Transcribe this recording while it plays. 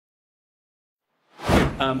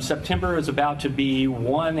September is about to be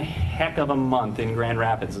one heck of a month in Grand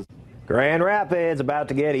Rapids. Grand Rapids about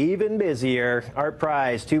to get even busier. Art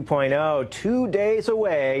Prize 2.0, 2 days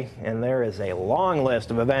away, and there is a long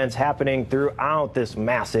list of events happening throughout this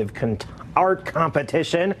massive art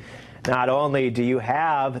competition. Not only do you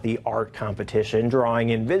have the art competition drawing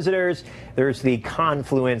in visitors, there's the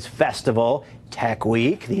Confluence Festival, Tech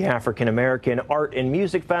Week, the African American Art and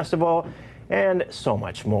Music Festival, and so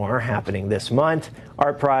much more happening this month.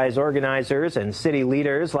 Art Prize organizers and city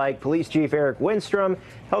leaders like Police Chief Eric Winstrom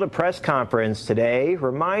held a press conference today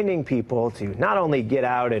reminding people to not only get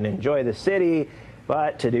out and enjoy the city,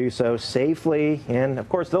 but to do so safely. And of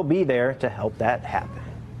course, they'll be there to help that happen.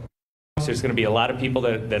 There's going to be a lot of people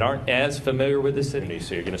that aren't as familiar with the city.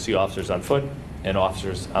 So you're going to see officers on foot and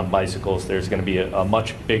officers on bicycles. There's going to be a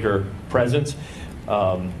much bigger presence.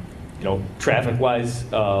 Traffic-wise,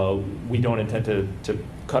 we don't intend to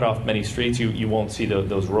cut off many streets. You won't see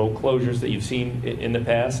those road closures that you've seen in the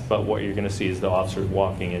past, but what you're going to see is the officers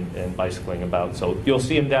walking and bicycling about. So you'll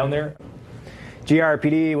see them down there.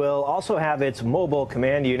 GRPD will also have its mobile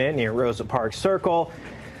command unit near Rosa Parks Circle.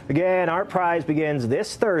 Again, Art Prize begins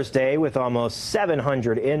this Thursday with almost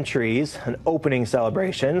 700 entries. An opening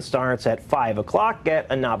celebration starts at 5 o'clock at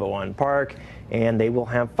Anabawan Park, and they will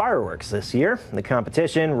have fireworks this year. The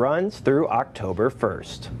competition runs through October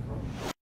 1st.